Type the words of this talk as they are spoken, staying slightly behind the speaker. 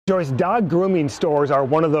Joyce, dog grooming stores are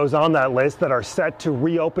one of those on that list that are set to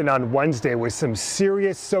reopen on Wednesday with some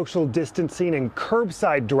serious social distancing and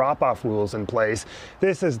curbside drop-off rules in place.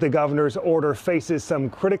 This as the governor's order faces some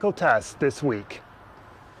critical tests this week.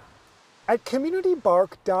 At Community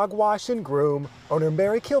Bark Dog Wash and Groom, owner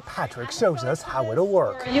Mary Kilpatrick shows us how it'll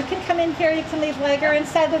work. You can come in here, you can leave Lager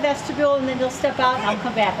inside the vestibule, and then you'll step out and I'll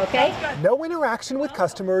come back, okay? No interaction with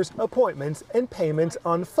customers, appointments, and payments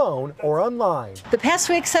on phone or online. The past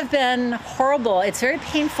weeks have been horrible. It's very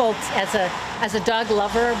painful as a dog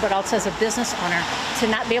lover, but also as a business owner, to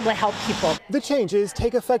not be able to help people. The changes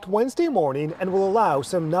take effect Wednesday morning and will allow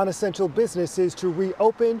some non-essential businesses to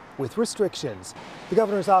reopen with restrictions. The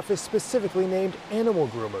governor's office specifically named animal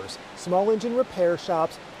groomers, small engine repair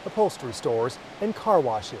shops, upholstery stores, and car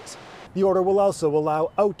washes. The order will also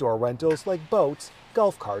allow outdoor rentals like boats,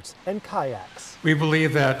 golf carts, and kayaks. We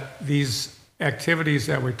believe that these activities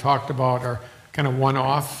that we talked about are kind of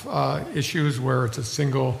one-off issues where it's a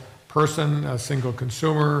single person, a single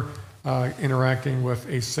consumer interacting with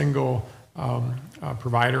a single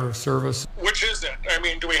provider of service. Which is it? I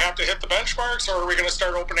mean, do we have to hit the benchmarks, or are we going to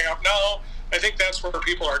start opening up now? I think that's where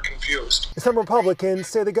people are confused. Some Republicans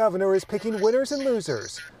say the governor is picking winners and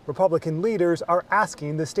losers. Republican leaders are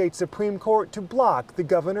asking the state Supreme Court to block the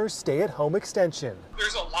governor's stay-at-home extension.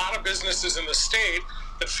 There's a lot of businesses in the state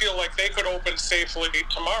that feel like they could open safely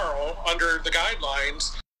tomorrow under the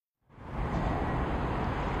guidelines.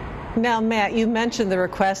 Now, Matt, you mentioned the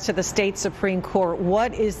request to the state Supreme Court.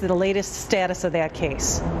 What is the latest status of that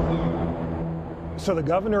case? So the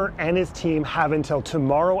governor and his team have until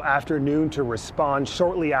tomorrow afternoon to respond.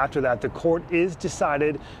 Shortly after that, the court is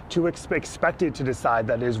expected to decide,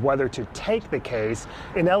 that is, whether to take the case.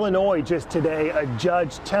 In Illinois just today, a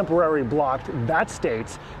judge temporarily blocked that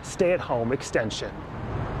state's stay-at-home extension.